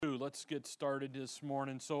let's get started this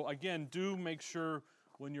morning. So again, do make sure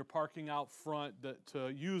when you're parking out front that to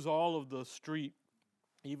use all of the street,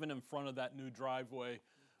 even in front of that new driveway.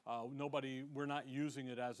 We're not using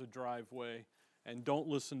it as a driveway, and don't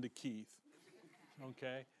listen to Keith,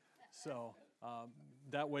 okay? So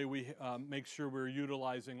that way we make sure we're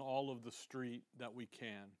utilizing all of the street that we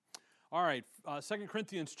can. All right, 2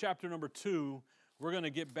 Corinthians chapter number 2, we're going to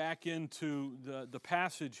get back into the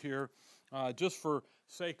passage here. Just for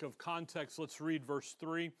sake of context, let's read verse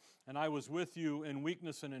 3. And I was with you in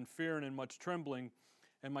weakness and in fear and in much trembling.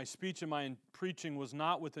 And my speech and my preaching was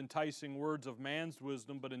not with enticing words of man's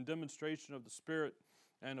wisdom, but in demonstration of the Spirit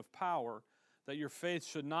and of power, that your faith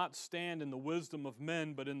should not stand in the wisdom of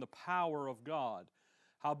men, but in the power of God.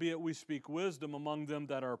 Howbeit we speak wisdom among them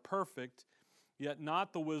that are perfect, yet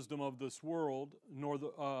not the wisdom of this world, nor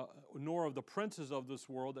of the princes of this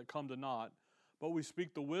world that come to naught, but we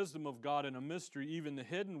speak the wisdom of God in a mystery, even the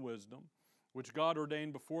hidden wisdom, which God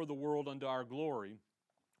ordained before the world unto our glory,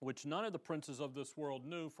 which none of the princes of this world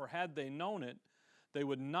knew, for had they known it, they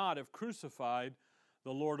would not have crucified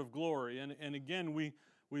the Lord of glory. And again, we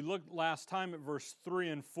looked last time at verse 3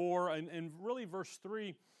 and 4, and really verse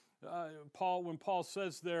 3, when Paul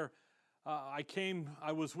says there,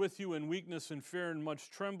 I was with you in weakness and fear and much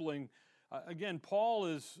trembling. Again,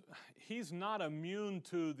 Paul he's not immune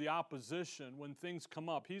to the opposition when things come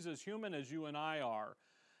up. He's as human as you and I are.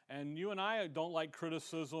 And you and I don't like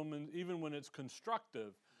criticism, and even when it's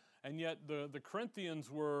constructive. And yet the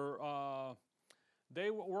Corinthians were on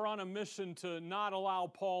a mission to not allow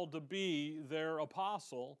Paul to be their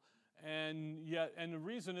apostle. And the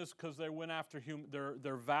reason is because they went after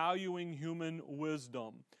they're valuing human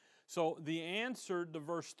wisdom. So the answer to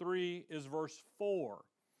verse 3 is verse 4.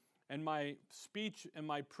 And my speech and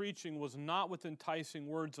my preaching was not with enticing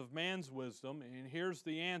words of man's wisdom, and here's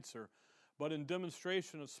the answer, but in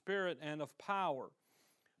demonstration of spirit and of power.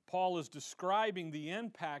 Paul is describing the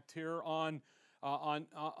impact here on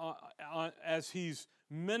as he's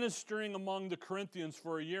ministering among the Corinthians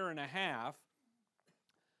for a year and a half.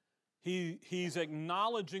 He's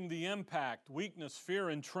acknowledging the impact, weakness, fear,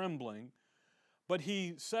 and trembling. But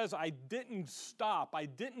he says, I didn't stop, I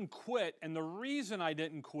didn't quit, and the reason I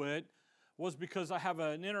didn't quit was because I have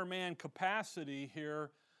an inner man capacity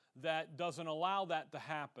here that doesn't allow that to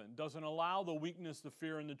happen, doesn't allow the weakness, the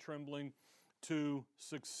fear, and the trembling to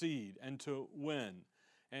succeed and to win.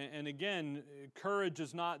 And again, courage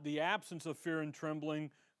is not the absence of fear and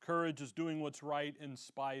trembling. Courage is doing what's right in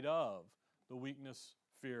spite of the weakness,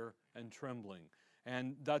 fear, and trembling.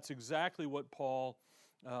 And that's exactly what Paul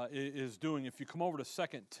is doing. If you come over to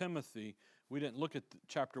 2 Timothy, we didn't look at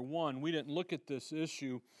chapter 1. We didn't look at this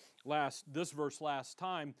issue this verse last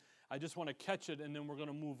time. I just want to catch it, and then we're going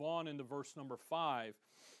to move on into verse number 5.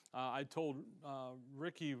 I told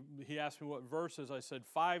Ricky, he asked me what verses. I said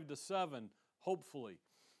 5 to 7, hopefully.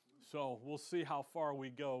 So we'll see how far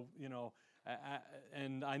we go,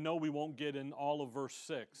 and I know we won't get in all of verse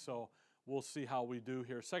 6, so we'll see how we do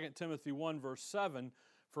here. 2 Timothy 1, verse 7,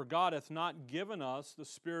 for God hath not given us the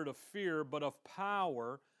spirit of fear, but of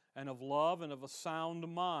power and of love and of a sound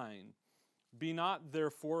mind. Be not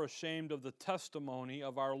therefore ashamed of the testimony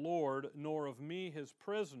of our Lord, nor of me his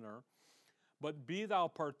prisoner, but be thou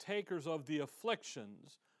partakers of the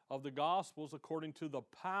afflictions of the gospels according to the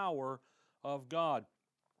power of God.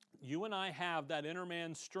 You and I have that inner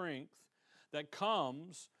man strength that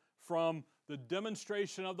comes from the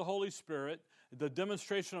demonstration of the Holy Spirit, the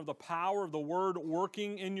demonstration of the power of the Word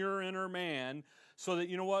working in your inner man, so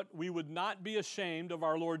that, we would not be ashamed of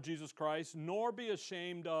our Lord Jesus Christ, nor be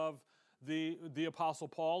ashamed of the Apostle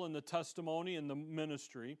Paul and the testimony and the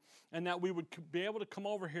ministry, and that we would be able to come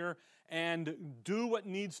over here and do what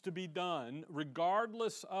needs to be done,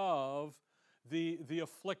 regardless of the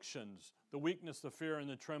afflictions, the weakness, the fear, and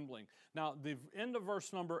the trembling. Now, the end of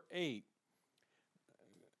verse number 8,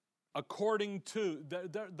 according to,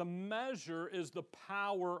 the measure is the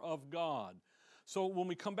power of God. So when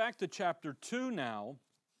we come back to chapter 2 now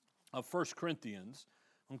of 1 Corinthians,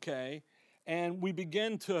 okay, and we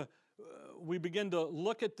begin to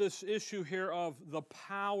look at this issue here of the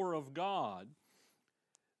power of God,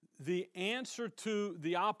 the answer to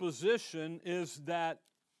the opposition is that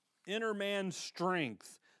inner man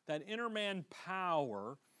strength, that inner man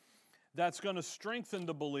power that's going to strengthen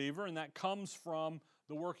the believer, and that comes from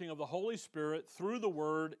the working of the Holy Spirit through the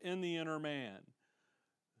Word in the inner man.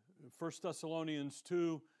 1 Thessalonians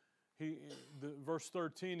 2, verse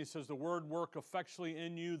 13, he says, the Word work effectually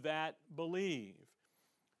in you that believe.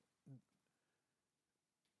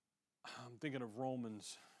 I'm thinking of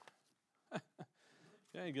Romans.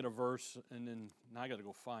 Yeah, you get a verse, and then now I got to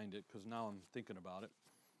go find it because now I'm thinking about it.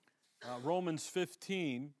 Romans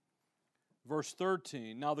 15, verse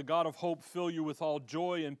 13. Now the God of hope fill you with all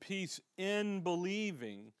joy and peace in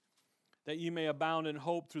believing, that ye may abound in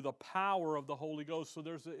hope through the power of the Holy Ghost. So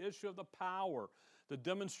there's the issue of the power, the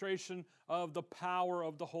demonstration of the power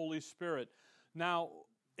of the Holy Spirit. Now,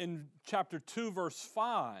 in chapter 2, verse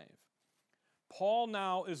 5, Paul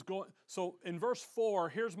now is going, so in verse 4,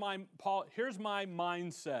 here's my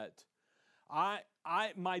mindset.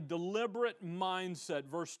 My deliberate mindset,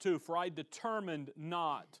 verse 2, for I determined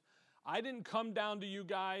not. I didn't come down to you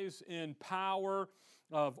guys in power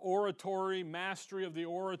of oratory, mastery of the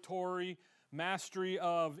oratory, mastery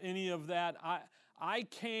of any of that. I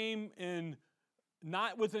came in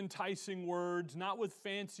not with enticing words, not with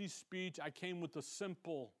fancy speech. I came with the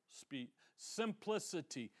simple speech,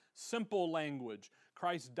 simplicity, simple language.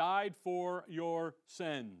 Christ died for your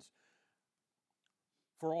sins.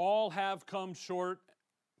 For all have come short,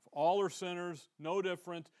 all are sinners, no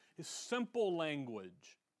different. It's simple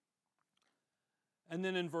language. And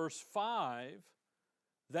then in verse 5,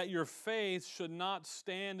 that your faith should not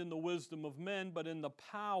stand in the wisdom of men, but in the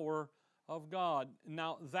power of God.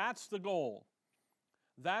 Now, that's the goal.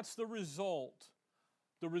 That's the result.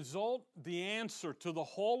 The result, the answer to the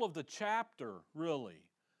whole of the chapter, really,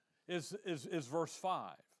 is verse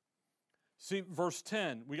 5. See, verse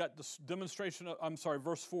 10, we got this demonstration of,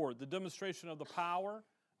 verse 4, the demonstration of the power,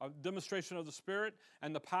 demonstration of the Spirit,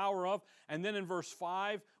 and the power of, and then in verse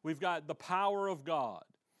 5, we've got the power of God.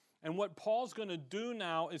 And what Paul's going to do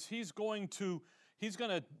now is he's going to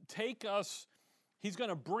take us, he's going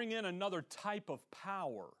to bring in another type of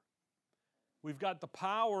power. We've got the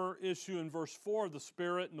power issue in verse 4, the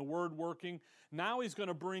Spirit and the Word working. Now he's going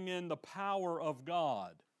to bring in the power of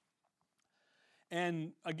God.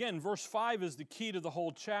 And again, verse 5 is the key to the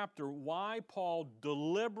whole chapter. Why Paul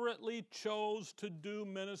deliberately chose to do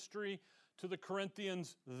ministry to the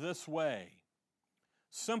Corinthians this way.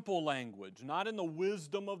 Simple language, not in the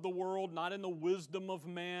wisdom of the world, not in the wisdom of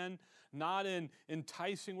man, not in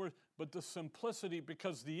enticing words, but the simplicity,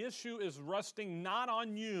 because the issue is resting not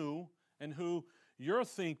on you and who you're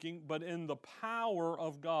thinking, but in the power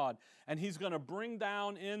of God. And he's going to bring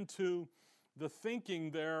down into the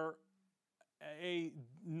thinking there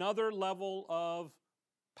another level of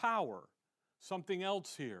power, something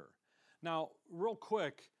else here. Now, real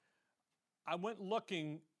quick, I went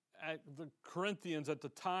looking at the Corinthians at the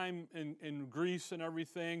time in Greece and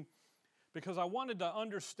everything, because I wanted to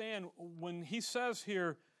understand when he says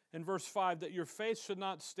here in verse 5 that your faith should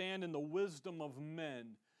not stand in the wisdom of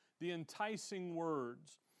men, the enticing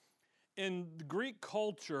words. In the Greek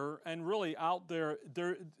culture and really out there,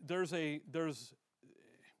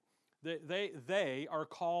 they are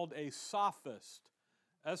called a sophist,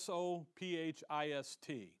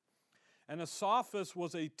 S-O-P-H-I-S-T. And a sophist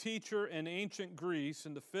was a teacher in ancient Greece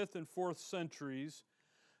in the 5th and 4th centuries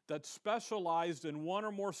that specialized in one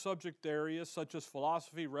or more subject areas such as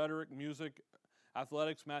philosophy, rhetoric, music,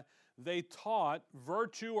 athletics, math. They taught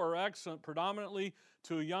virtue or excellence predominantly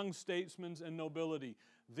to young statesmen and nobility.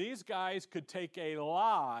 These guys could take a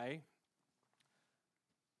lie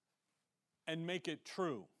and make it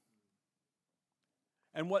true.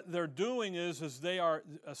 And what they're doing is they are,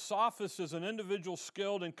 a sophist is an individual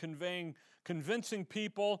skilled in convincing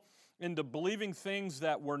people into believing things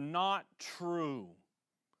that were not true.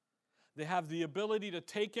 They have the ability to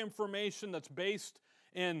take information that's based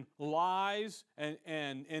in lies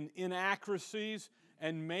and inaccuracies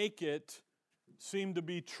and make it seem to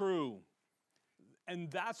be true.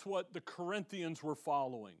 And that's what the Corinthians were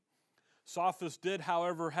following. Sophists did,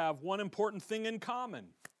 however, have one important thing in common.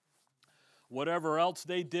 Whatever else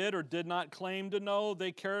they did or did not claim to know,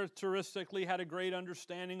 they characteristically had a great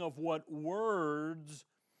understanding of what words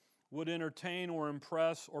would entertain or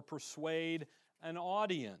impress or persuade an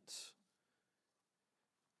audience.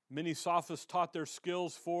 Many sophists taught their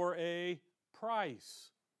skills for a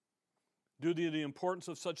price. Due to the importance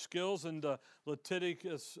of such skills in the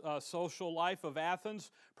litigious social life of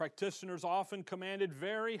Athens, practitioners often commanded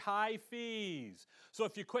very high fees. So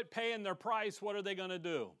if you quit paying their price, what are they going to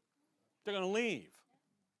do? They're going to leave.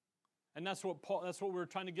 And that's what we were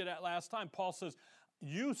trying to get at last time. Paul says,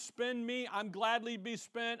 you spend me, I'm gladly be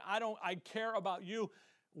spent. I care about you.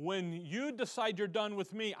 When you decide you're done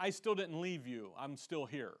with me, I still didn't leave you. I'm still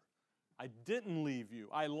here. I didn't leave you.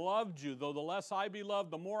 I loved you. Though the less I be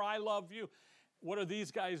loved, the more I love you. What are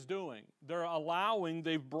these guys doing?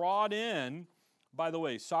 They've brought in, by the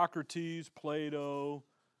way, Socrates, Plato,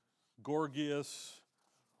 Gorgias,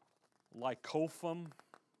 Lycophum,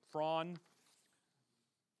 Phron,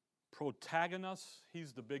 Protagoras,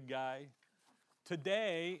 he's the big guy.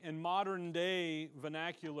 Today, in modern day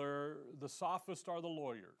vernacular, the sophists are the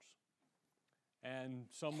lawyers. and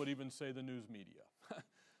some would even say the news media.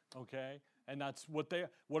 Okay? And that's what do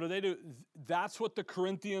they do? That's what the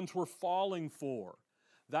Corinthians were falling for.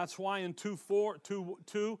 That's why in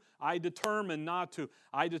 2:2, I determined not to.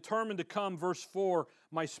 I determined to come, verse 4,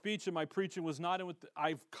 my speech and my preaching was not in with,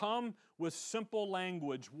 I've come with simple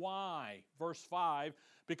language. Why? Verse 5,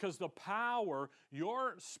 because the power,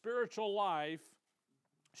 your spiritual life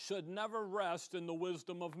should never rest in the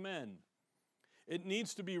wisdom of men. It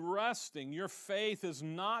needs to be resting. Your faith is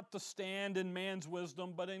not to stand in man's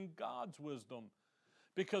wisdom, but in God's wisdom.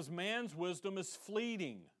 Because man's wisdom is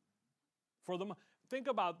fleeting. Think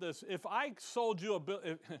about this. If I sold you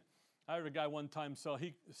I heard a guy one time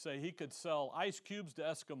say he could sell ice cubes to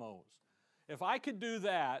Eskimos. If I could do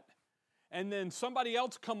that, and then somebody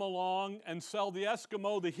else come along and sell the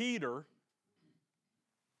Eskimo the heater,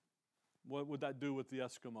 what would that do with the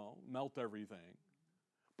Eskimo? Melt everything.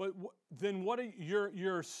 But then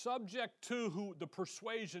you're subject to the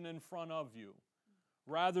persuasion in front of you,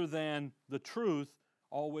 rather than the truth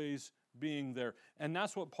always being there. And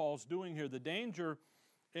that's what Paul's doing here. The danger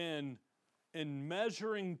in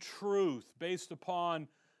measuring truth based upon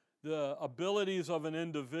the abilities of an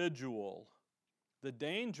individual, the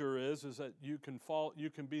danger is that you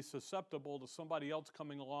can be susceptible to somebody else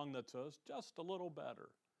coming along that says just a little better.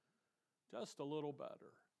 Just a little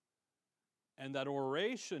better. And that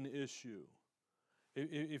oration issue,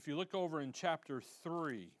 if you look over in chapter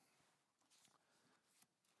 3,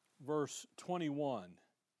 verse 21,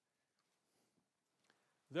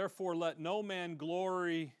 therefore let no man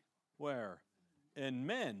glory, where? In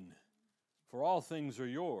men, for all things are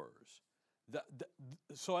yours.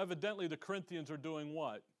 So evidently the Corinthians are doing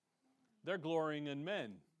what? They're glorying in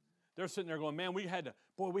men. They're sitting there going, man, we had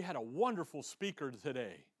a wonderful speaker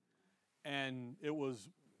today. And it was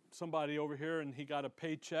somebody over here, and he got a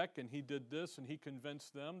paycheck, and he did this, and he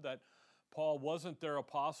convinced them that Paul wasn't their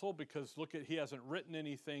apostle because, he hasn't written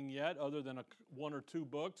anything yet other than 1 or 2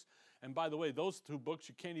 books. And by the way, those 2 books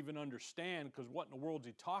you can't even understand because what in the world is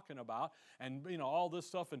he talking about? And, all this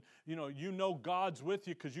stuff, and, God's with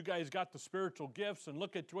you because you guys got the spiritual gifts, and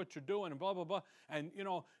look at what you're doing, and blah, blah, blah. And,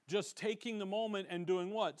 just taking the moment and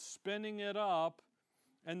doing what? Spinning it up.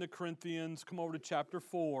 And the Corinthians, come over to chapter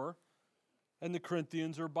 4. And the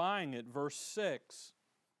Corinthians are buying it. Verse 6,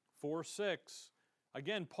 4:6.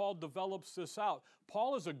 Again, Paul develops this out.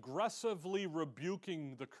 Paul is aggressively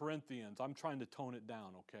rebuking the Corinthians. I'm trying to tone it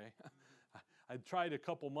down, okay? I tried a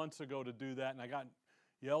couple months ago to do that, and I got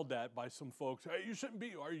yelled at by some folks. Hey, you shouldn't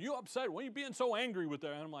be, are you upset? Why are you being so angry with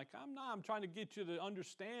that? And I'm like, I'm not. I'm trying to get you to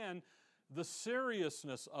understand the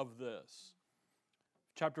seriousness of this.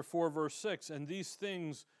 Chapter 4, verse 6, and these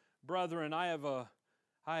things, brethren, I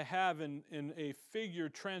have in a figure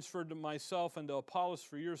transferred to myself and to Apollos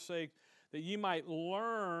for your sake, that ye might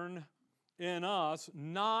learn in us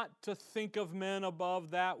not to think of men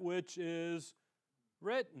above that which is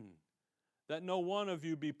written, that no one of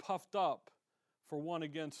you be puffed up for one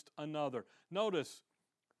against another. Notice,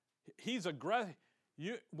 he's aggressive.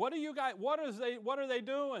 What are they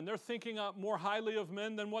doing? They're thinking up more highly of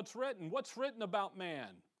men than what's written. What's written about man?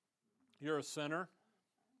 You're a sinner.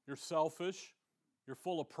 You're selfish. You're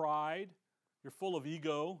full of pride. You're full of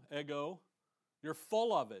ego. You're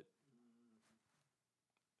full of it.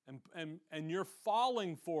 And you're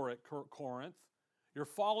falling for it, Corinth. You're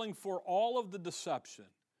falling for all of the deception.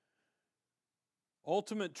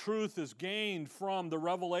 Ultimate truth is gained from the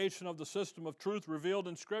revelation of the system of truth revealed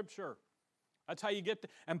in Scripture. That's how you get to,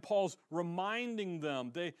 and Paul's reminding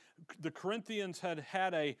them. The Corinthians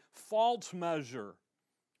had a false measure.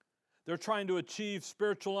 They're trying to achieve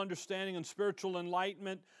spiritual understanding and spiritual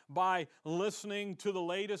enlightenment by listening to the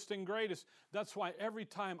latest and greatest. That's why every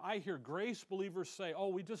time I hear grace believers say, oh,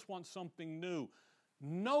 we just want something new.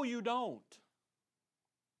 No, you don't.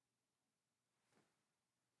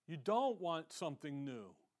 You don't want something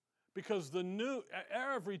new. Because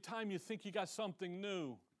every time you think you got something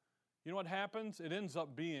new, you know what happens? It ends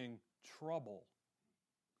up being trouble.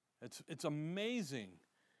 It's amazing.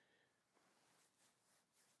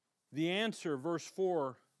 The answer, verse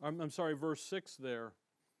 6 there,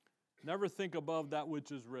 never think above that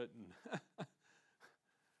which is written.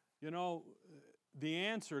 The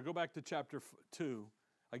answer, go back to chapter 2,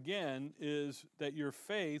 again, is that your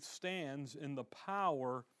faith stands in the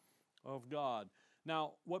power of God.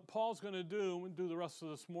 Now, what Paul's going to do, we'll do the rest of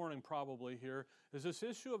this morning probably here, is this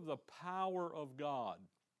issue of the power of God.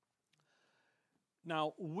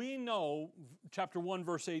 Now, we know, chapter 1,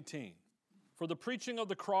 verse 18, for the preaching of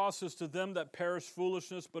the cross is to them that perish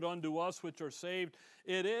foolishness, but unto us which are saved,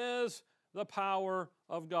 it is the power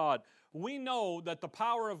of God. we know that the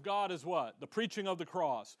power of God is what? The preaching of the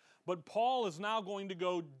cross. But Paul is now going to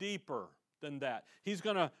go deeper than that. He's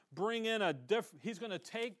going to bring in he's going to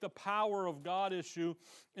take the power of God issue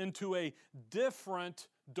into a different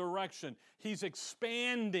direction. He's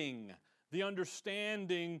expanding the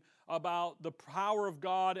understanding about the power of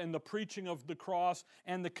God and the preaching of the cross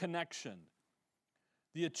and the connection.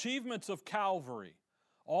 The achievements of Calvary,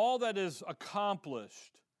 all that is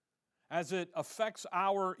accomplished as it affects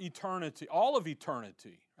our eternity, all of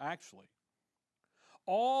eternity, actually.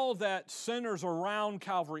 All that centers around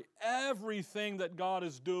Calvary, everything that God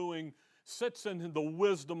is doing sits in the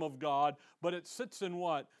wisdom of God, but it sits in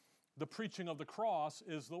what? The preaching of the cross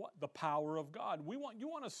is the power of God. You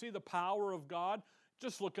want to see the power of God?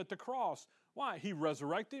 Just look at the cross. Why? He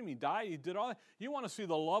resurrected him, he died, he did all that. You want to see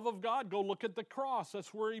the love of God? Go look at the cross.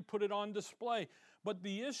 That's where he put it on display. But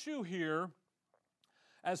the issue here,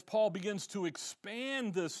 as Paul begins to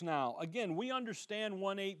expand this now, again, we understand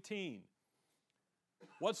 1:18.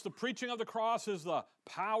 What's the preaching of the cross is the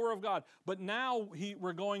power of God. But now he's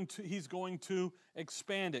going to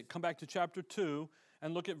expand it. Come back to chapter 2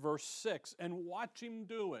 and look at verse 6 and watch him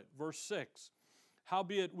do it. Verse 6.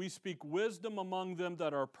 Howbeit we speak wisdom among them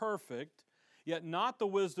that are perfect, yet not the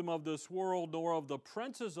wisdom of this world, nor of the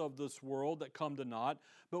princes of this world that come to naught,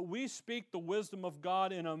 but we speak the wisdom of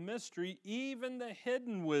God in a mystery, even the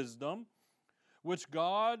hidden wisdom, which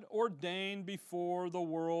God ordained before the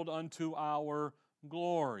world unto our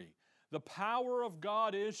glory. The power of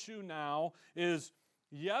God issue now is,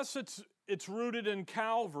 yes, it's rooted in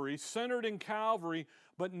Calvary, centered in Calvary,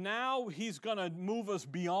 but now he's going to move us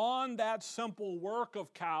beyond that simple work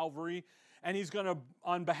of Calvary, and he's going to,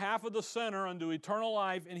 on behalf of the sinner, unto eternal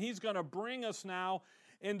life, and he's going to bring us now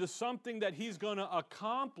into something that he's going to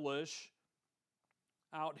accomplish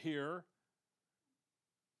out here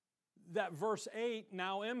that verse 8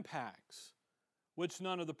 now impacts, which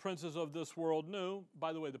none of the princes of this world knew.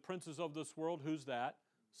 By the way, the princes of this world, who's that?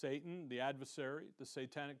 Satan, the adversary, the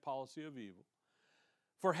satanic policy of evil.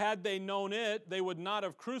 For had they known it, they would not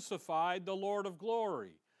have crucified the Lord of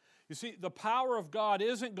glory. You see, the power of God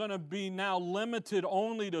isn't going to be now limited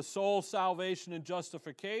only to soul salvation and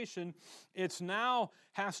justification. It's now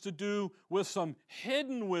has to do with some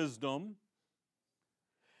hidden wisdom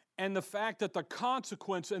and the fact that the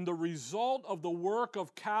consequence and the result of the work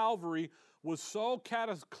of Calvary was so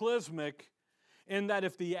cataclysmic in that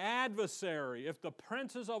if the adversary, if the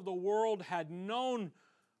princes of the world had known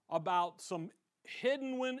about some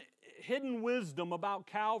hidden wisdom about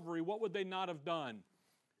Calvary, what would they not have done?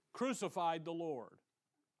 Crucified the Lord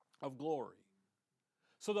of glory.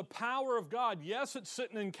 So the power of God, yes, it's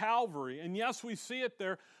sitting in Calvary, and yes, we see it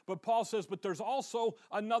there, but Paul says, but there's also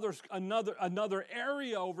another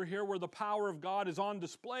area over here where the power of God is on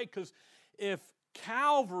display, because if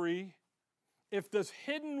Calvary, if this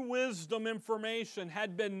hidden wisdom information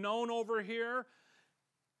had been known over here,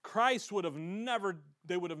 Christ would have never,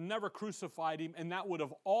 they would have never crucified him, and that would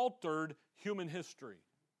have altered human history.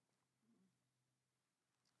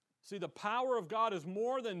 See, the power of God is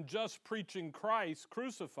more than just preaching Christ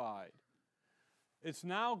crucified. It's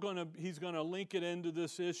now he's going to link it into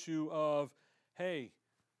this issue of, hey,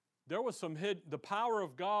 there was the power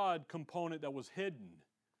of God component that was hidden.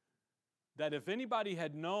 That if anybody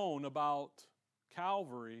had known about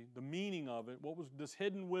Calvary, the meaning of it, what was this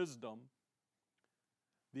hidden wisdom,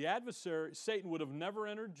 the adversary, Satan, would have never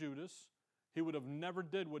entered Judas. He would have never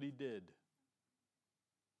did what he did.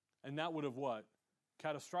 And that would have what?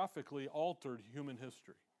 Catastrophically altered human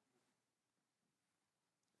history.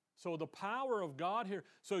 So the power of God here.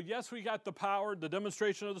 So yes, we got the power, the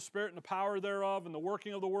demonstration of the Spirit and the power thereof and the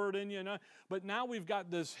working of the Word in you. But now we've got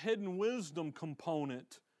this hidden wisdom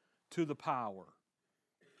component to the power.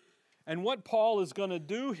 And what Paul is going to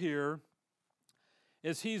do here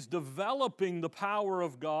is he's developing the power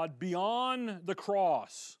of God beyond the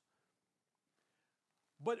cross.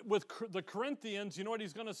 But with the Corinthians, you know what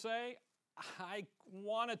he's going to say? I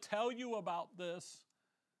want to tell you about this,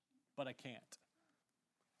 but I can't.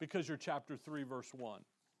 Because you're chapter 3, verse 1.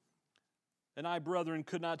 And I, brethren,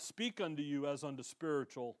 could not speak unto you as unto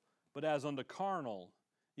spiritual, but as unto carnal,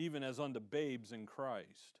 even as unto babes in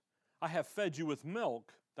Christ. I have fed you with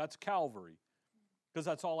milk, that's Calvary, because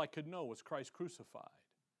that's all I could know was Christ crucified.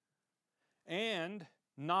 And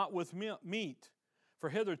not with meat, for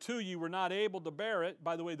hitherto you were not able to bear it.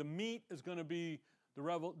 By the way, the meat is going to be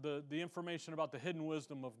the information about the hidden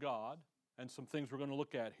wisdom of God, and some things we're going to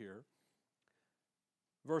look at here.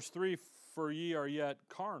 Verse 3, for ye are yet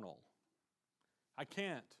carnal. I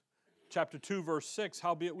can't. Chapter 2, verse 6,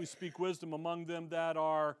 howbeit we speak wisdom among them that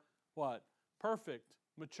are, what? Perfect,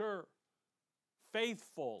 mature,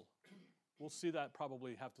 faithful. We'll see that,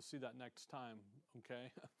 probably have to see that next time,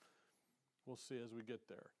 okay? We'll see as we get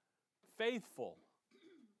there. Faithful.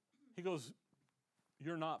 He goes,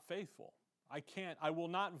 you're not faithful. I will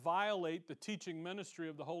not violate the teaching ministry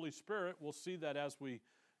of the Holy Spirit. We'll see that as we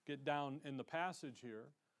get down in the passage here.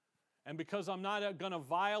 And because I'm not going to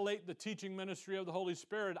violate the teaching ministry of the Holy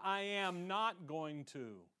Spirit, I am not going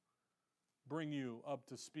to bring you up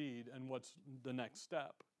to speed and what's the next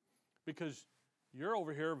step. Because you're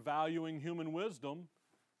over here valuing human wisdom.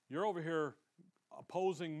 You're over here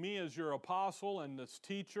opposing me as your apostle and this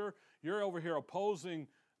teacher. You're over here opposing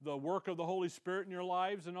the work of the Holy Spirit in your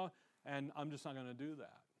lives, and I'm just not going to do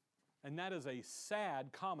that. And that is a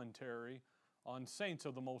sad commentary on saints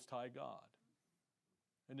of the Most High God.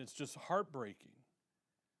 And it's just heartbreaking.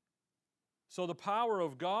 So the power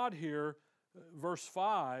of God here, verse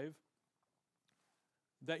 5,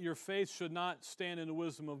 that your faith should not stand in the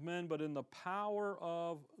wisdom of men, but in the power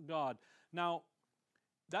of God. Now,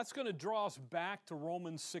 that's going to draw us back to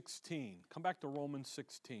Romans 16. Come back to Romans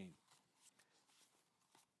 16.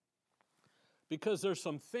 Because there's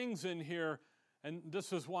some things in here, and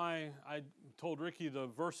this is why I told Ricky the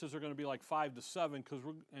verses are going to be like 5 to 7, because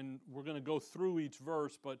we're going to go through each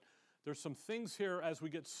verse, but there's some things here as we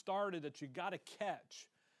get started that you got to catch,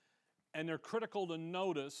 and they're critical to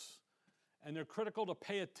notice, and they're critical to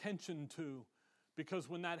pay attention to, because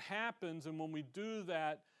when that happens and when we do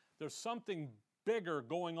that, there's something bigger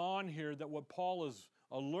going on here that what Paul is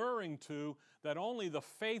alluring to that only the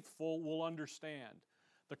faithful will understand.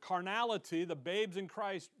 The carnality, the babes in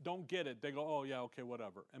Christ don't get it. They go, oh yeah, okay,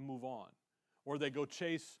 whatever, and move on. Or they go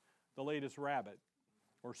chase the latest rabbit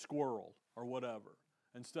or squirrel or whatever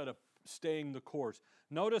instead of staying the course.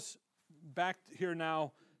 Notice back here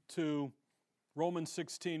now to Romans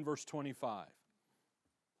 16, verse 25.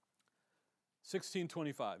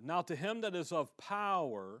 16:25. Now to him that is of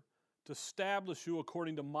power to establish you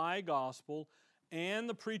according to my gospel and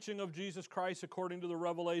the preaching of Jesus Christ according to the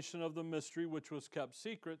revelation of the mystery which was kept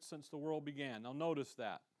secret since the world began. Now notice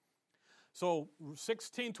that. So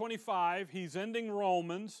 16:25, he's ending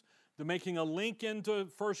Romans, they're making a link into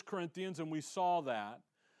 1 Corinthians, and we saw that.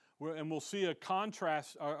 And we'll see a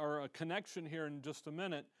contrast or a connection here in just a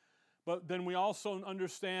minute. But then we also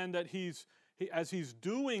understand that as he's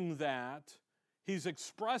doing that, he's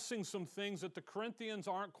expressing some things that the Corinthians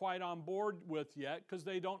aren't quite on board with yet because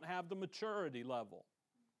they don't have the maturity level.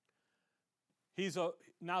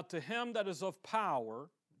 Now to him that is of power,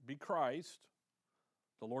 be Christ,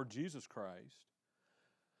 the Lord Jesus Christ,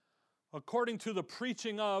 according to the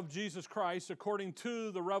preaching of Jesus Christ, according to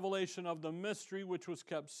the revelation of the mystery which was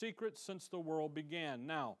kept secret since the world began.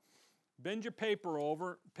 Now, bend your page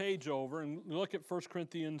over, and look at 1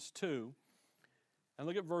 Corinthians 2, and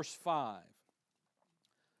look at verse 5.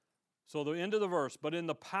 So the end of the verse, but in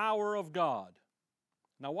the power of God.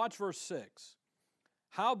 Now watch verse 6.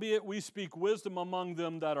 Howbeit we speak wisdom among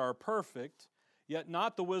them that are perfect, yet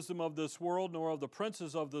not the wisdom of this world, nor of the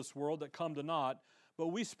princes of this world that come to naught, but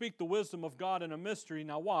we speak the wisdom of God in a mystery.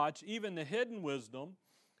 Now watch, even the hidden wisdom,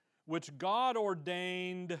 which God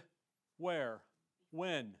ordained, where?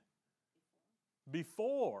 When?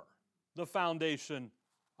 Before the foundation,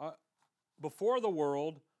 before the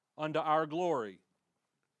world, unto our glory.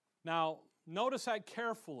 Now, notice that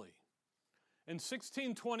carefully. In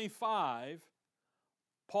 16:25,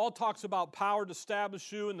 Paul talks about power to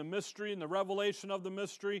establish you in the mystery and the revelation of the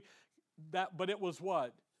mystery. But it was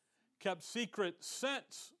what? Kept secret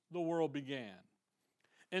since the world began.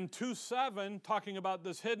 In 2:7, talking about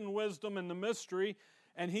this hidden wisdom and the mystery,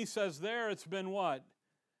 and he says there it's been what?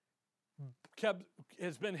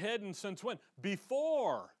 Has been hidden since when?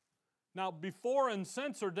 Before. Now, before and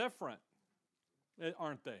since are different,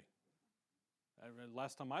 aren't they?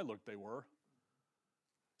 Last time I looked, they were.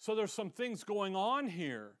 So there's some things going on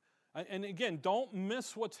here. And again, don't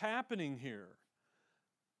miss what's happening here.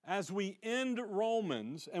 As we end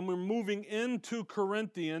Romans and we're moving into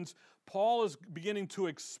Corinthians, Paul is beginning to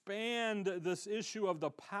expand this issue of the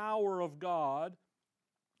power of God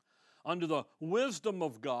under the wisdom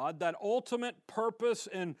of God, that ultimate purpose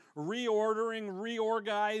in reconciling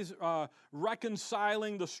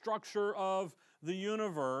the structure of the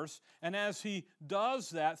universe. And as he does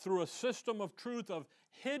that through a system of truth of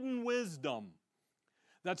hidden wisdom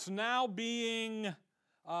that's now being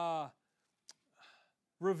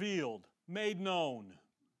revealed, made known,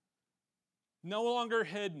 no longer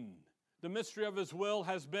hidden. The mystery of his will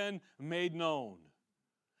has been made known.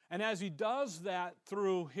 And as he does that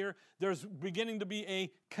through here, there's beginning to be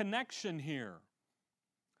a connection here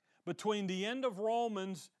between the end of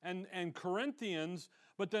Romans and Corinthians,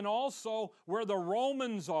 but then also where the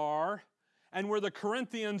Romans are and where the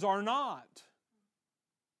Corinthians are not.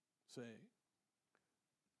 See?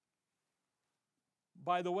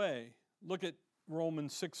 By the way, look at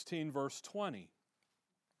Romans 16, verse 20.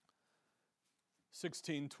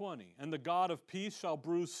 16:20. And the God of peace shall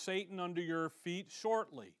bruise Satan under your feet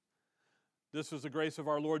shortly. This is the grace of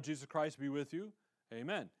our Lord Jesus Christ be with you.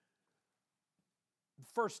 Amen.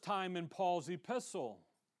 First time in Paul's epistle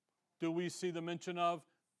do we see the mention of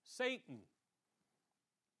Satan.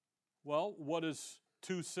 Well, what does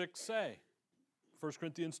 2:6 say? 1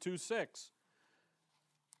 Corinthians 2:6.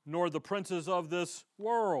 Nor the princes of this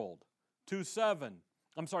world.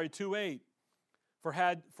 2:8. For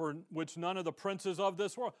which none of the princes of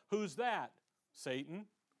this world. Who's that? Satan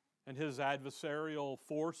and his adversarial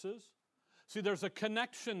forces. See, there's a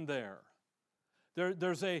connection there.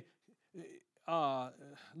 There's a,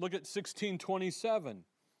 look at 16:27.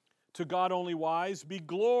 To God only wise be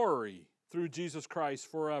glory through Jesus Christ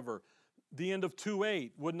forever. The end of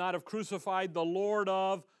 2:8. Would not have crucified the Lord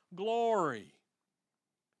of glory.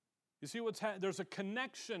 You see there's a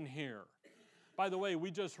connection here. By the way,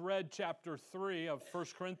 we just read chapter 3 of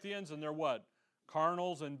 1 Corinthians, and they're what?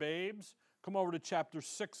 Carnals and babes. Come over to chapter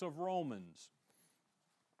 6 of Romans.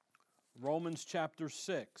 Romans chapter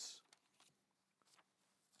 6.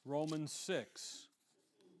 Romans 6.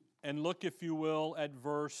 And look, if you will, at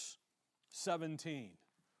verse 17.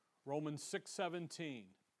 Romans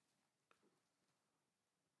 6:17.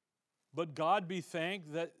 But God be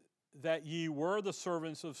thanked that ye were the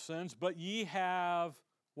servants of sins, but ye have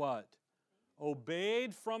what?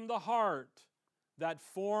 Obeyed from the heart that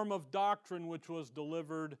form of doctrine which was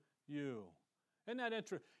delivered you. Isn't that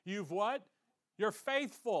interesting? You've what? You're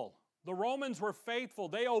faithful. The Romans were faithful.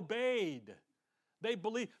 They obeyed. They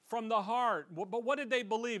believed from the heart. But what did they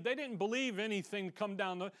believe? They didn't believe anything come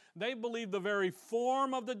down. They believed the very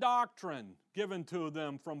form of the doctrine given to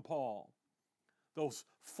them from Paul. Those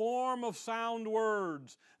form of sound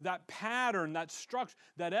words, that pattern, that structure,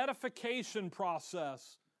 that edification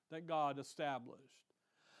process that God established.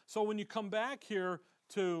 So when you come back here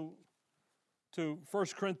to 1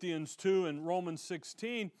 Corinthians 2 and Romans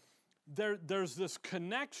 16, there's this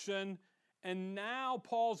connection, and now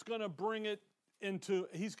Paul's going to bring it into,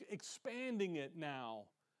 he's expanding it now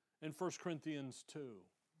in 1 Corinthians 2.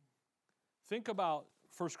 Think about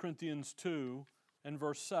 1 Corinthians 2 and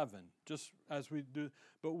verse 7, just as we do.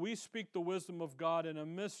 But we speak the wisdom of God in a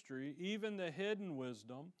mystery, even the hidden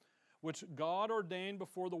wisdom, which God ordained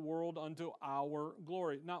before the world unto our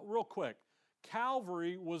glory. Now, real quick,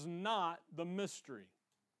 Calvary was not the mystery.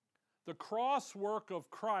 The cross work of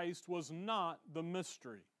Christ was not the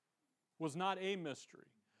mystery, was not a mystery.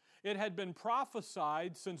 It had been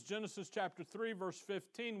prophesied since Genesis chapter 3, verse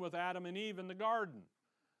 15, with Adam and Eve in the garden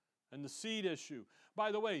and the seed issue.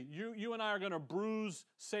 By the way, you and I are going to bruise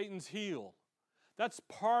Satan's heel. That's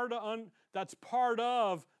part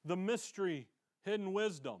of the mystery, hidden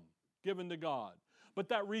wisdom given to God. But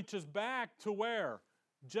that reaches back to where?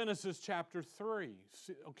 Genesis chapter 3,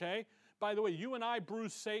 okay? By the way, you and I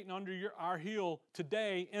bruise Satan under our heel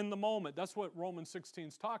today in the moment. That's what Romans 16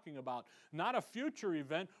 is talking about. Not a future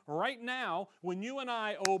event. Right now, when you and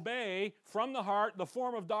I obey from the heart the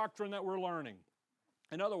form of doctrine that we're learning.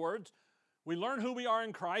 In other words, we learn who we are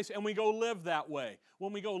in Christ and we go live that way.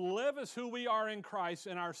 When we go live as who we are in Christ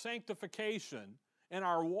in our sanctification, in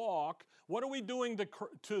our walk, what are we doing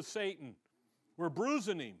to Satan? We're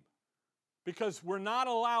bruising him because we're not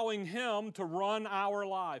allowing him to run our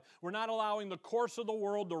life. We're not allowing the course of the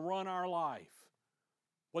world to run our life.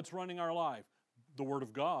 What's running our life? The Word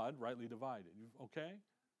of God, rightly divided. Okay?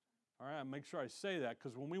 All right, make sure I say that,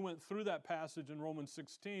 because when we went through that passage in Romans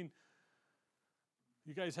 16,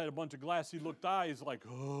 you guys had a bunch of glassy-looked eyes like,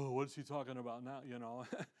 oh, what's he talking about now, you know?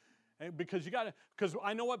 Because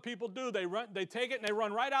I know what people do. They take it and they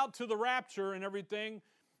run right out to the rapture and everything,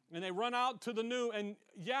 and they run out to the new, and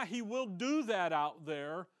yeah, he will do that out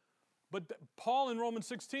there, but Paul in Romans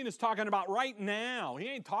 16 is talking about right now. He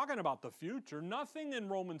ain't talking about the future. Nothing in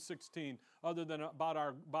Romans 16 other than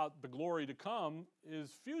about the glory to come is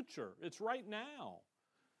future. It's right now.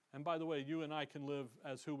 And by the way, you and I can live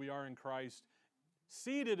as who we are in Christ,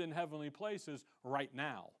 seated in heavenly places right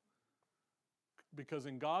now. Because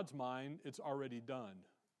in God's mind, it's already done.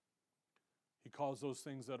 He calls those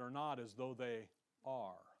things that are not as though they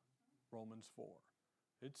are. Romans 4.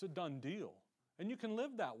 It's a done deal. And you can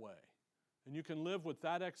live that way. And you can live with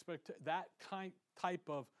that type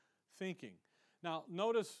of thinking. Now,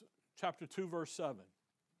 notice chapter 2, verse 7.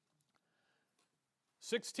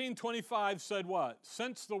 16:25 said what?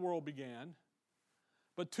 Since the world began.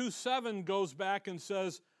 But 2:7 goes back and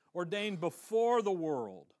says, ordained before the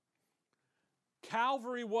world.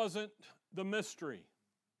 Calvary wasn't the mystery,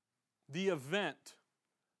 the event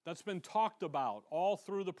that's been talked about all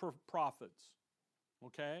through the prophets,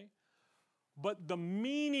 okay? But the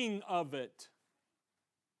meaning of it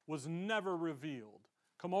was never revealed.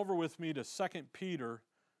 Come over with me to 2 Peter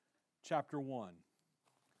chapter 1.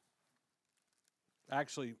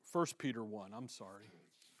 Actually, 1 Peter 1, I'm sorry.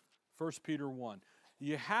 1 Peter 1.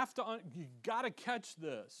 You got to catch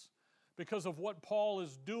this because of what Paul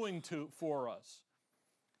is doing for us.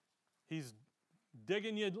 He's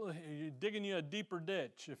digging you a deeper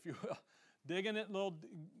ditch, if you will. Digging it, little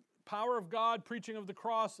power of God, preaching of the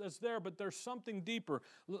cross, that's there, but there's something deeper.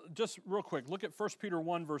 Just real quick, look at 1 Peter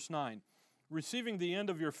 1, verse 9. Receiving the end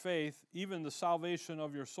of your faith, even the salvation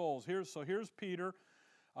of your souls. Here's Peter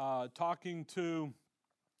talking to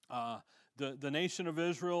the nation of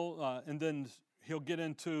Israel, and then he'll get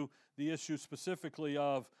into the issue specifically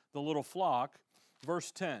of the little flock.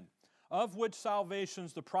 Verse 10, of which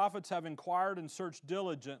salvations the prophets have inquired and searched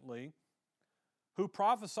diligently, who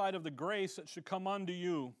prophesied of the grace that should come unto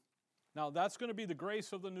you. Now, that's going to be the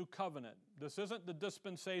grace of the new covenant. This isn't the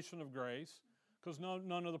dispensation of grace, because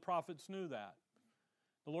none of the prophets knew that.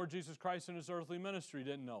 The Lord Jesus Christ in His earthly ministry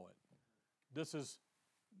didn't know it. This is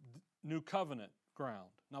new covenant ground.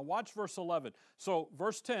 Now, watch verse 11. So,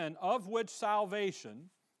 verse 10, of which salvation,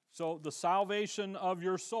 so the salvation of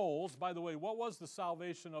your souls. By the way, what was the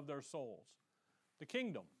salvation of their souls? The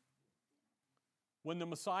kingdom. When the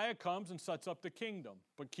Messiah comes and sets up the kingdom.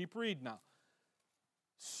 But keep reading now.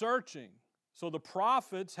 Searching. So the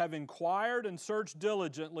prophets have inquired and searched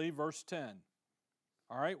diligently, verse 10.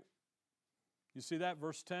 All right? You see that,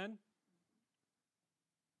 verse 10?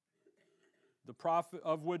 The prophet,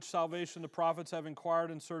 of which salvation the prophets have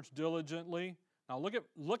inquired and searched diligently. Now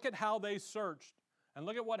look at how they searched. And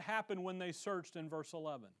look at what happened when they searched in verse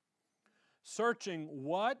 11. Searching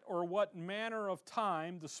what manner of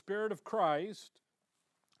time the Spirit of Christ,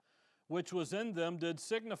 which was in them, did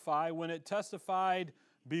signify when it testified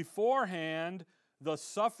beforehand the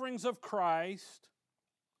sufferings of Christ.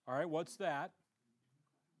 All right, what's that?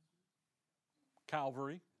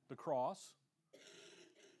 Calvary, the cross.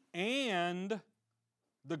 And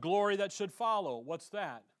the glory that should follow. What's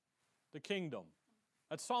that? The kingdom.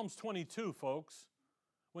 That's Psalms 22, folks.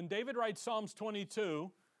 When David writes Psalms 22,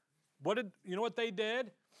 you know what they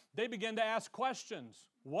did? They began to ask questions.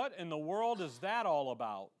 What in the world is that all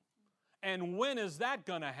about? And when is that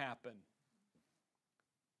going to happen?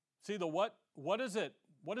 See, what is it?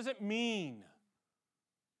 What does it mean?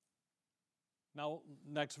 Now,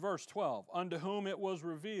 next verse 12. Unto whom it was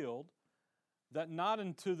revealed that not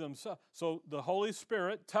unto themselves. So the Holy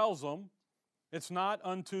Spirit tells them it's not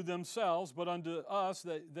unto themselves, but unto us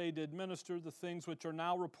that they did minister the things which are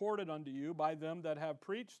now reported unto you by them that have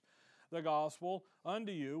preached the gospel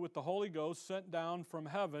unto you with the Holy Ghost sent down from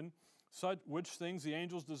heaven, such which things the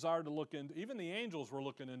angels desired to look into. Even the angels were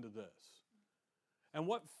looking into this. And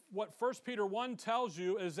what 1 Peter 1 tells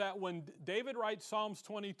you is that when David writes Psalms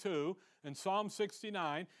 22 and Psalm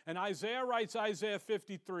 69, and Isaiah writes Isaiah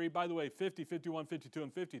 53, by the way, 50, 51, 52,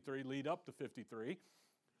 and 53 lead up to 53,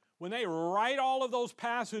 when they write all of those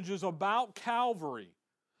passages about Calvary,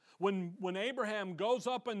 when Abraham goes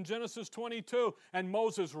up in Genesis 22 and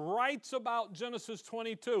Moses writes about Genesis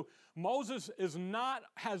 22, Moses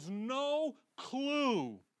has no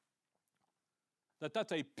clue that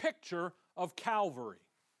that's a picture of Calvary.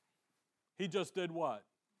 He just did what?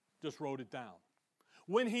 Just wrote it down.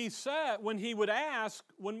 When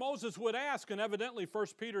Moses would ask, and evidently 1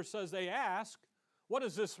 Peter says they ask, what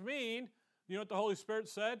does this mean? You know what the Holy Spirit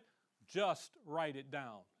said? Just write it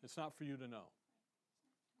down. It's not for you to know.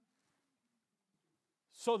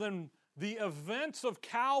 So then the events of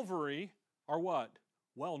Calvary are what?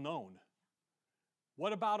 Well known.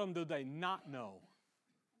 What about them do they not know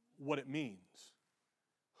what it means?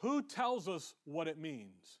 Who tells us what it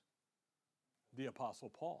means? The Apostle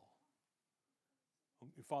Paul.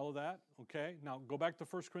 You follow that? Okay. Now go back to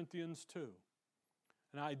 1 Corinthians 2.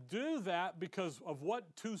 And I do that because of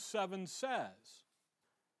what 2:7 says.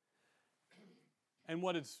 And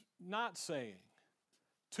what it's not saying.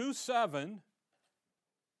 2:7,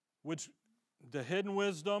 which the hidden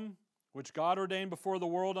wisdom, which God ordained before the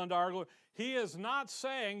world unto our glory. He is not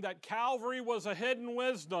saying that Calvary was a hidden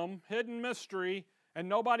wisdom, hidden mystery, and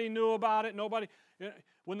nobody knew about it.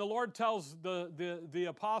 When the Lord tells the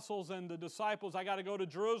apostles and the disciples, I got to go to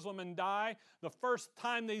Jerusalem and die, the first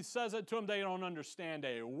time He says it to them, they don't understand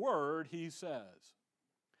a word He says.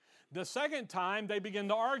 The second time, they begin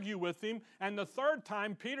to argue with Him, and the third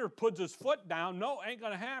time, Peter puts his foot down. No, ain't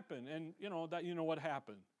going to happen. And you know what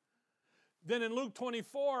happened. Then in Luke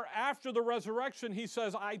 24, after the resurrection, he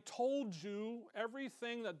says, I told you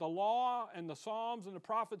everything that the law and the Psalms and the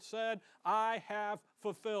prophets said, I have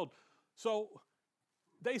fulfilled. So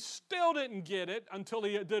they still didn't get it until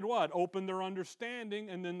he did what? Opened their understanding,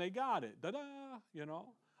 and then they got it. Da-da, you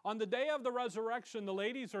know. On the day of the resurrection, the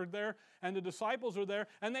ladies are there and the disciples are there,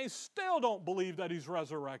 and they still don't believe that he's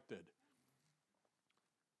resurrected.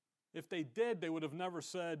 If they did, they would have never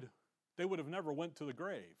went to the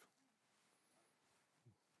grave.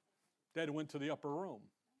 They'd have went to the upper room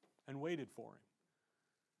and waited for him.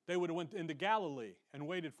 They would have went into Galilee and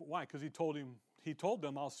waited for, why? Because he told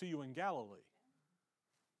them, I'll see you in Galilee.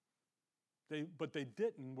 But they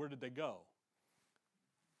didn't. Where did they go?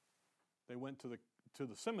 They went to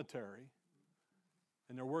the cemetery,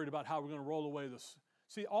 and they're worried about how we're going to roll away this.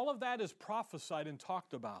 See, all of that is prophesied and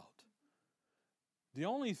talked about. The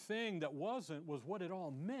only thing that wasn't was what it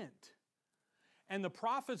all meant. And the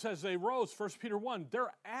prophets, as they rose, 1 Peter 1,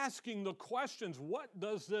 they're asking the questions, what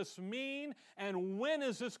does this mean, and when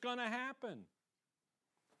is this going to happen?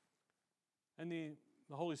 And the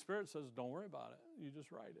Holy Spirit says, don't worry about it. You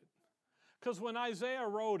just write it. Because when Isaiah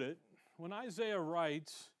wrote it, when Isaiah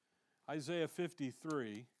writes, Isaiah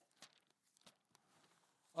 53,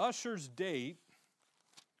 Usher's date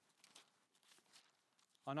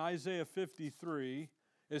on Isaiah 53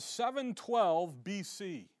 is 712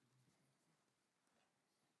 BC.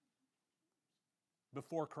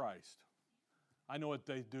 Before Christ. I know what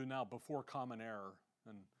they do now, before Common Era,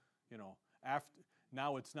 and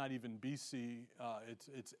now it's not even BC.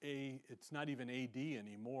 It's not even AD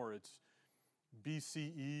anymore. It's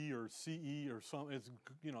BCE or CE or something. It's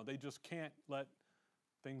they just can't let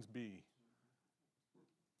things be.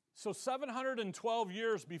 So 712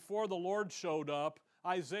 years before the Lord showed up,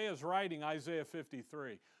 Isaiah's writing Isaiah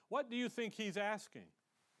 53. What do you think he's asking?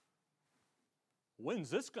 When's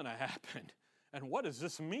this going to happen? And what does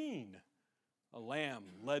this mean? A lamb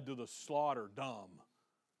led to the slaughter, dumb.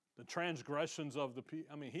 The transgressions of the people.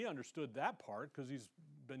 I mean, he understood that part because he's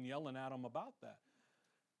been yelling at them about that.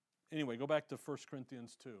 Anyway, go back to 1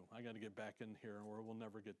 Corinthians 2. I got to get back in here or we'll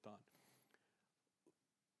never get done.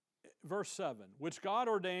 Verse 7, which God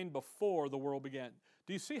ordained before the world began.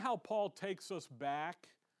 Do you see how Paul takes us back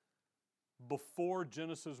before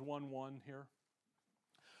Genesis 1:1 here?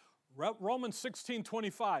 Romans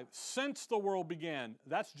 16:25, since the world began,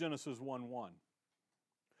 that's Genesis 1:1.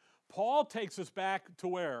 Paul takes us back to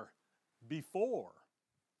where? Before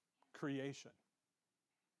creation.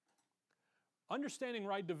 Understanding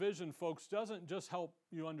right division, folks, doesn't just help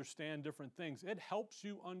you understand different things. It helps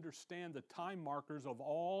you understand the time markers of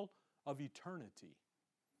all of eternity.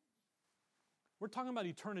 We're talking about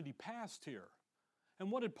eternity past here. And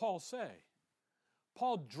what did Paul say?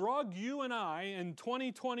 Paul drug you and I in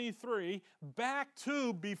 2023 back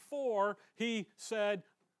to before he said,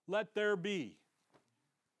 let there be.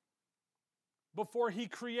 Before he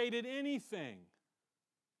created anything.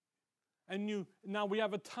 And now we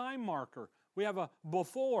have a time marker. We have a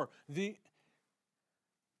before.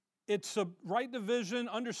 It's a right division,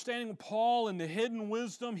 understanding Paul and the hidden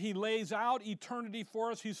wisdom. He lays out eternity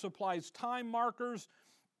for us. He supplies time markers.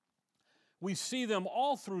 We see them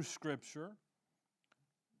all through Scripture.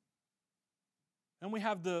 And we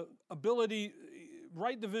have the ability,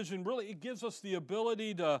 right division really, it gives us the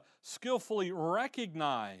ability to skillfully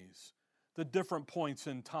recognize the different points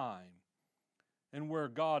in time and where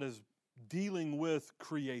God is dealing with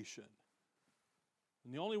creation.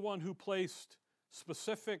 And the only one who placed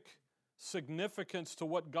specific significance to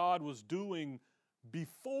what God was doing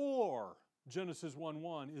before Genesis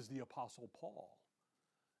 1:1 is the Apostle Paul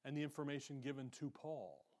and the information given to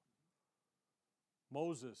Paul.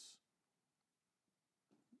 Moses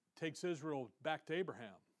takes Israel back to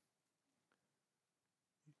Abraham.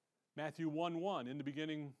 Matthew 1:1, in the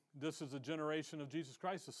beginning, this is the generation of Jesus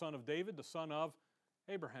Christ, the son of David, the son of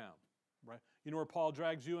Abraham. Right? You know where Paul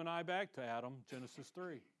drags you and I back? To Adam, Genesis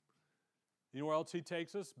 3. You know where else he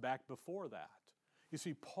takes us? Back before that. You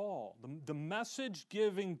see, Paul, the message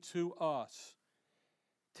giving to us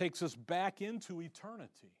takes us back into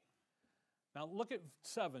eternity. Now look at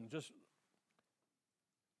 7, just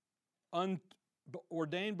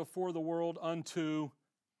ordained before the world unto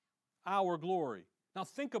our glory. Now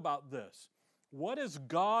think about this. What is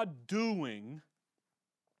God doing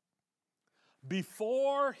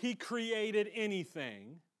before he created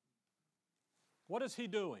anything? What is he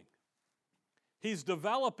doing? He's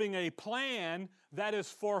developing a plan that is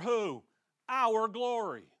for who? Our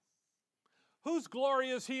glory. Whose glory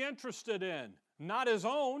is he interested in? Not his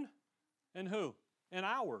own. And who? And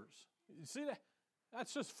ours. You see that?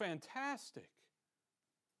 That's just fantastic.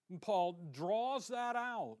 And Paul draws that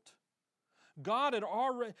out. God had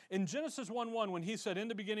already, in Genesis 1:1, when he said, in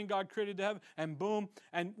the beginning God created the heaven, and boom,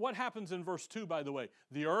 and what happens in verse 2, by the way?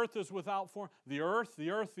 The earth is without form. The earth,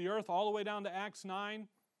 all the way down to Acts 9.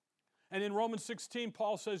 And in Romans 16,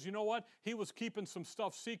 Paul says, you know what? He was keeping some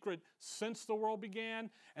stuff secret since the world began.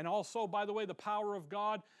 And also, by the way, the power of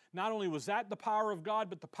God, not only was that the power of God,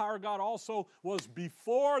 but the power of God also was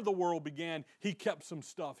before the world began, he kept some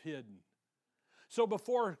stuff hidden. So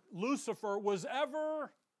before Lucifer was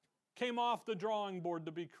ever came off the drawing board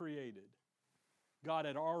to be created, God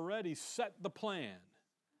had already set the plan.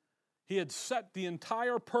 He had set the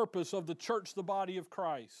entire purpose of the church, the body of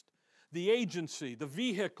Christ, the agency, the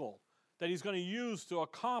vehicle that he's going to use to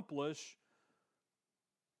accomplish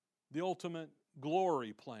the ultimate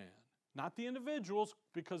glory plan. Not the individuals,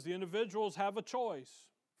 because the individuals have a choice,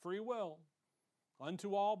 free will,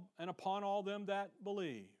 unto all and upon all them that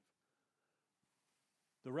believe.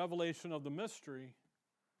 The revelation of the mystery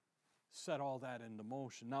set all that into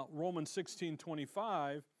motion. Now, Romans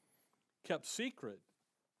 16:25 kept secret.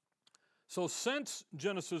 So since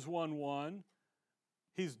Genesis 1:1,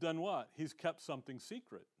 he's done what? He's kept something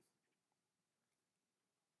secret.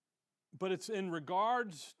 But it's in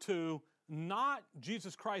regards to not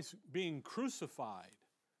Jesus Christ being crucified,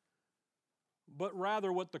 but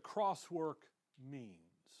rather what the cross work means.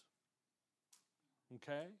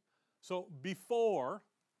 Okay? So before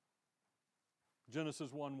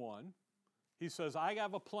Genesis 1:1, he says, I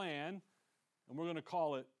have a plan, and we're going to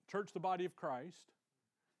call it Church, the Body of Christ.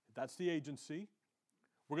 That's the agency.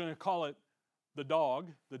 We're going to call it the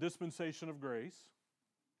dog, the dispensation of grace.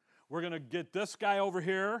 We're going to get this guy over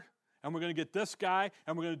here, and we're going to get this guy,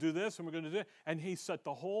 and we're going to do this, and we're going to do it. And he set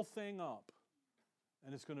the whole thing up,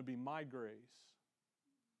 and it's going to be my grace.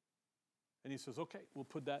 And he says, okay, we'll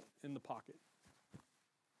put that in the pocket.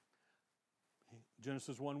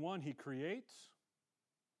 Genesis 1:1, he creates.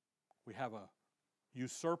 We have a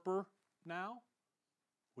usurper now.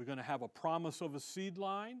 We're going to have a promise of a seed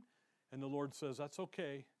line. And the Lord says, that's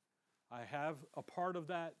okay. I have a part of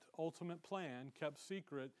that ultimate plan kept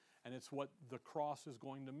secret, and it's what the cross is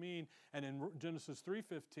going to mean. And in Genesis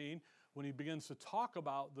 3:15, when he begins to talk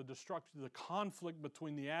about the destruction, the conflict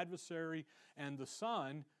between the adversary and the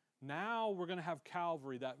Son, now we're going to have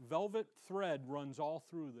Calvary. That velvet thread runs all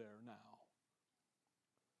through there now.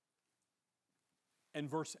 And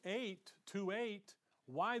verse 8, 2:8,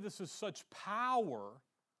 why this is such power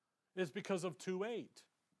is because of 2:8.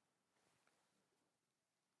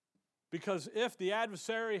 Because if the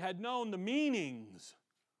adversary had known the meanings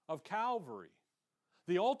of Calvary,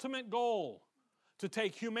 the ultimate goal to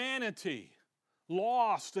take humanity,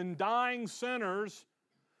 lost and dying sinners,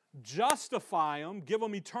 justify them, give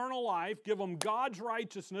them eternal life, give them God's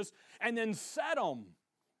righteousness, and then set them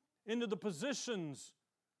into the positions,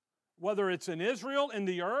 whether it's in Israel, in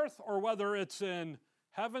the earth, or whether it's in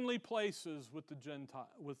heavenly places with the Gentile,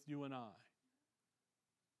 with you and I.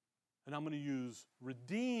 And I'm going to use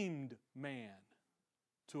redeemed man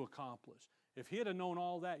to accomplish. If he had known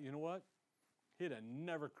all that, you know what? He'd have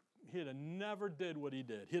never did what he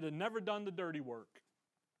did. He'd have never done the dirty work.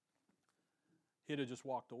 He'd have just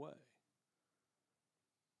walked away.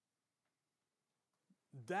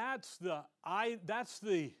 That's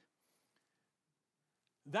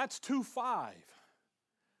 2:5.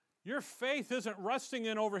 Your faith isn't resting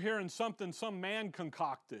in over here in something some man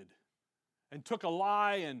concocted and took a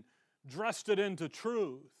lie and dressed it into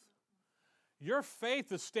truth. Your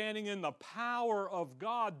faith is standing in the power of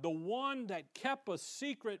God, the one that kept a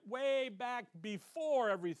secret way back before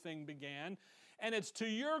everything began, and it's to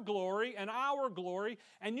your glory and our glory,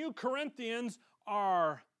 and you Corinthians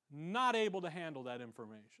are not able to handle that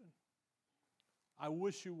information. I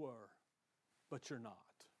wish you were, but you're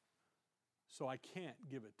not. So I can't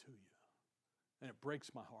give it to you. And it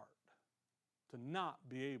breaks my heart to not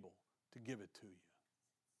be able to give it to you.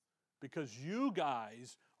 Because you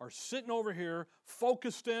guys are sitting over here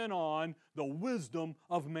focused in on the wisdom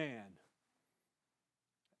of man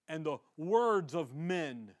and the words of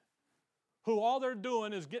men, who all they're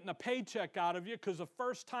doing is getting a paycheck out of you, because the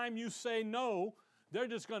first time you say no, they're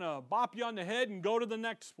just going to bop you on the head and go to the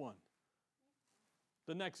next one,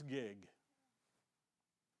 the next gig.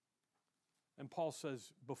 And Paul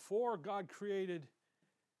says, before God created,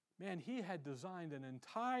 man, he had designed an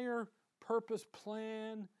entire purpose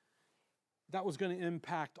plan that was going to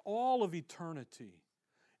impact all of eternity.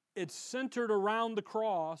 It's centered around the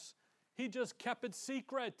cross. He just kept it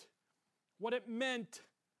secret, what it meant.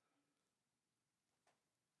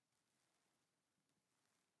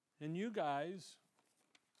 And you guys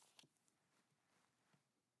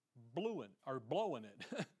blowing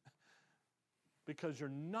it because you're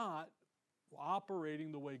not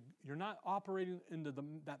operating the way, you're not operating into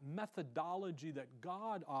that methodology that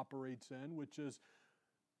God operates in, which is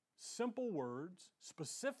simple words,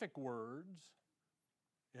 specific words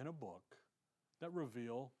in a book that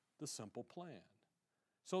reveal the simple plan.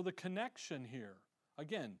 So the connection here,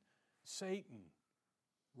 again, Satan,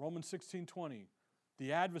 Romans 16:20,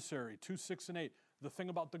 the adversary, 2:6 and 8, the thing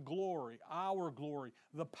about the glory, our glory,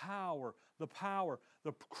 the power, the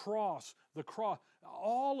cross,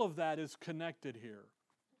 all of that is connected here.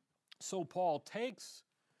 So Paul takes,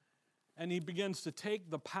 and he begins to take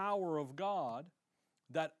the power of God,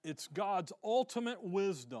 that it's God's ultimate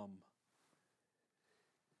wisdom,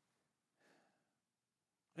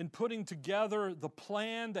 and putting together the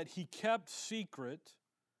plan that he kept secret,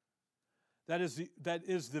 that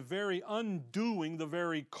is the very undoing, the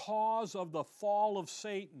very cause of the fall of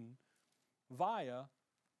Satan via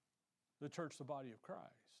the church, the body of Christ,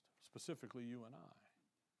 specifically you and I.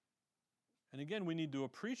 And again, we need to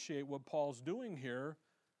appreciate what Paul's doing here.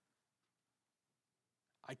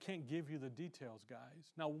 I can't give you the details,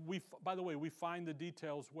 guys. Now, by the way, we find the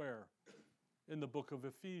details where? In the book of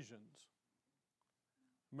Ephesians.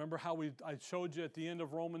 Remember how I showed you at the end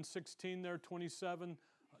of Romans 16 there, 27,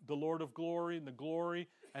 the Lord of glory and the glory,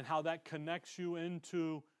 and how that connects you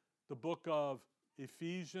into the book of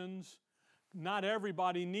Ephesians. Not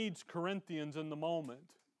everybody needs Corinthians in the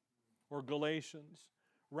moment or Galatians.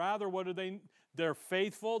 Rather, what are they? They're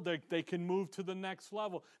faithful. They can move to the next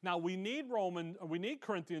level. Now, we need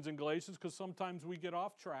Corinthians and Galatians because sometimes we get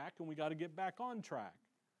off track and we got to get back on track.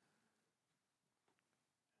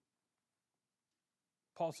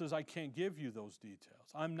 Paul says, I can't give you those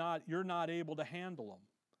details. You're not able to handle them.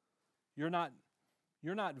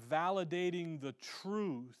 You're not validating the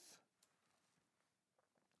truth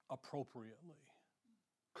appropriately,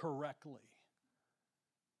 correctly.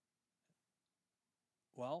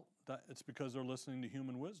 Well, it's because they're listening to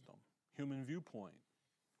human wisdom, human viewpoint.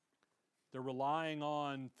 They're relying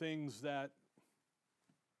on things that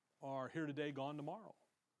are here today, gone tomorrow.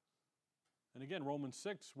 And again, Romans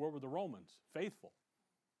 6, what were the Romans? Faithful.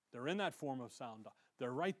 They're in that form of sound.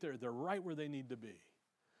 They're right there. They're right where they need to be.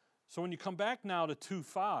 So when you come back now to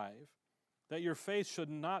 2:5, that your faith should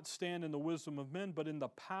not stand in the wisdom of men, but in the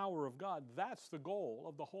power of God. That's the goal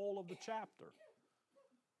of the whole of the chapter.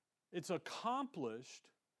 It's accomplished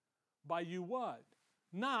by you what?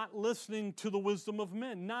 Not listening to the wisdom of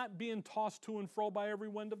men, not being tossed to and fro by every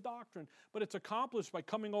wind of doctrine, but it's accomplished by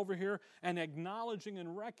coming over here and acknowledging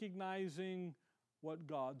and recognizing what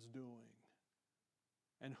God's doing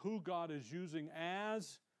and who God is using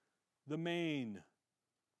as the main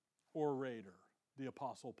orator, the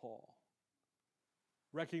Apostle Paul.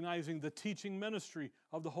 Recognizing the teaching ministry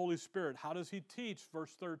of the Holy Spirit. How does he teach?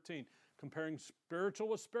 Verse 13, comparing spiritual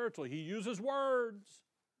with spiritual. He uses words,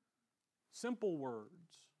 simple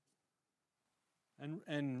words,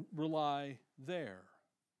 and rely there.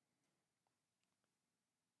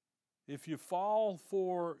 If you fall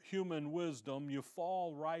for human wisdom, you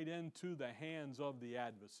fall right into the hands of the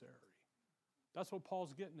adversary. That's what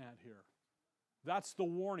Paul's getting at here. That's the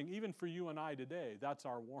warning. Even for you and I today, that's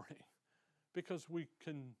our warning. Because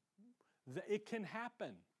it can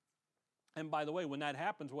happen. And by the way, when that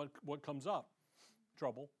happens, what comes up?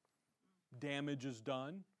 Trouble. Damage is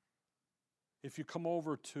done. If you come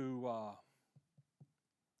over to,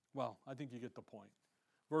 I think you get the point.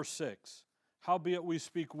 Verse 6, howbeit we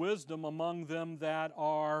speak wisdom among them that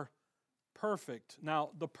are perfect.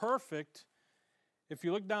 Now, the perfect, if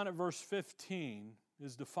you look down at verse 15,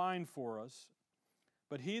 is defined for us.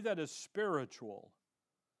 But he that is spiritual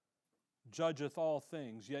judgeth all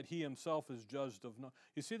things, yet he himself is judged of none.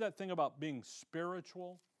 You see that thing about being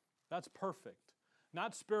spiritual? That's perfect.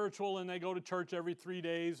 Not spiritual and they go to church every 3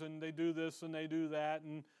 days and they do this and they do that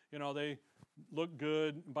and, they look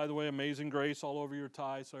good. By the way, Amazing Grace all over your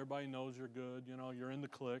tie so everybody knows you're good. You're in the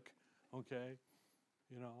clique, okay?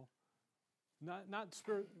 Not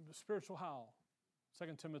spiritual how? 2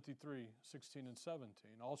 Timothy 3, 16 and 17.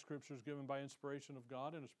 All Scripture is given by inspiration of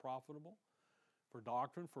God and is profitable for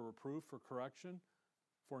doctrine, for reproof, for correction,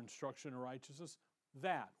 for instruction in righteousness.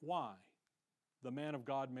 That, why? The man of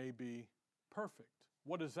God may be perfect.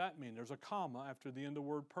 What does that mean? There's a comma after the end of the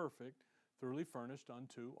word perfect, thoroughly furnished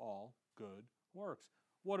unto all good works.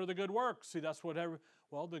 What are the good works? See, that's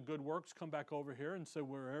the good works come back over here and say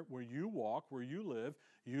where you walk, where you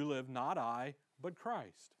live not I, but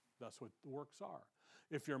Christ. That's what the works are.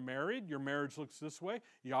 If you're married, your marriage looks this way.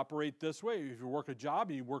 You operate this way. If you work a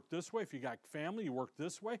job, you work this way. If you got family, you work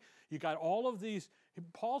this way. You got all of these.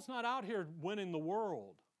 Paul's not out here winning the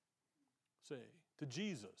world, to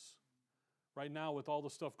Jesus. Right now, with all the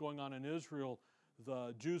stuff going on in Israel,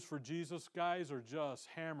 the Jews for Jesus guys are just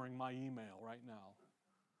hammering my email right now.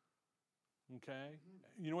 Okay?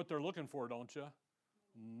 You know what they're looking for, don't you?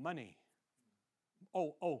 Money.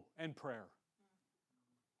 Oh, and prayer.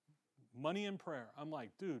 Money and prayer. I'm like,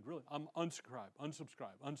 dude, really? I'm unsubscribe.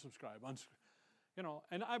 You know,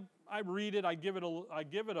 and I read it. I give it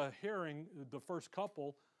a hearing the first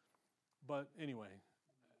couple, but anyway,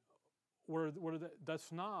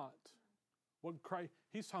 that's not what Christ.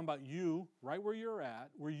 He's talking about you, right where you're at,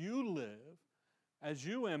 where you live, as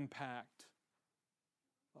you impact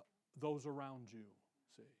those around you.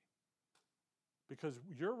 See, because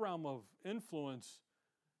your realm of influence.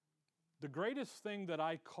 The greatest thing that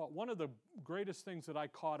I caught, one of the greatest things that I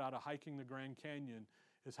caught out of hiking the Grand Canyon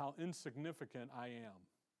is how insignificant I am.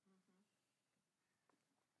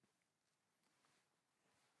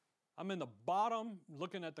 I'm in the bottom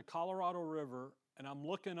looking at the Colorado River, and I'm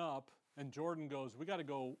looking up, and Jordan goes, we got to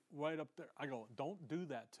go right up there. I go, don't do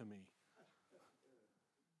that to me.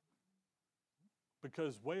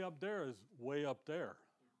 Because way up there is way up there.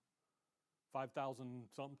 5,000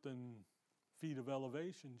 something feet of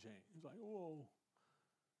elevation change. It's like, whoa.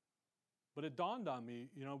 But it dawned on me,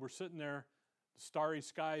 you know, we're sitting there, the starry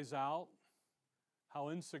sky's out, how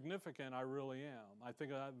insignificant I really am.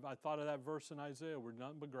 I thought of that verse in Isaiah, we're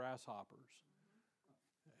nothing but grasshoppers.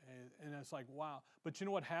 And it's like, wow. But you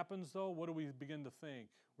know what happens though? What do we begin to think?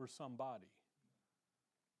 We're somebody.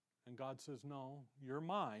 And God says, no, you're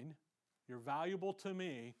mine. You're valuable to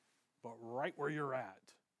me, but right where you're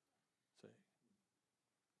at. See?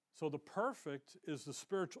 So the perfect is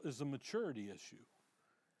the maturity issue.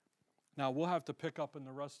 Now we'll have to pick up in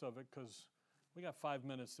the rest of it because we got 5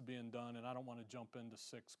 minutes to being done, and I don't want to jump into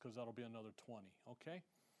 6 because that'll be another 20, okay?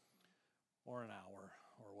 Or an hour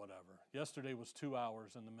or whatever. Yesterday was 2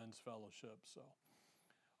 hours in the men's fellowship, so.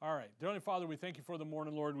 All right. Dear Heavenly Father, we thank you for the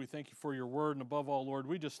morning, Lord. We thank you for your word, and above all, Lord,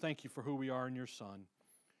 we just thank you for who we are in your Son,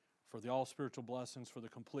 for the all spiritual blessings, for the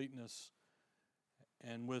completeness,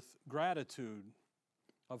 and with gratitude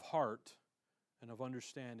of heart and of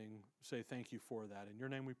understanding, say thank you for that. In your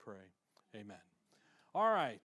name we pray. Amen. All right.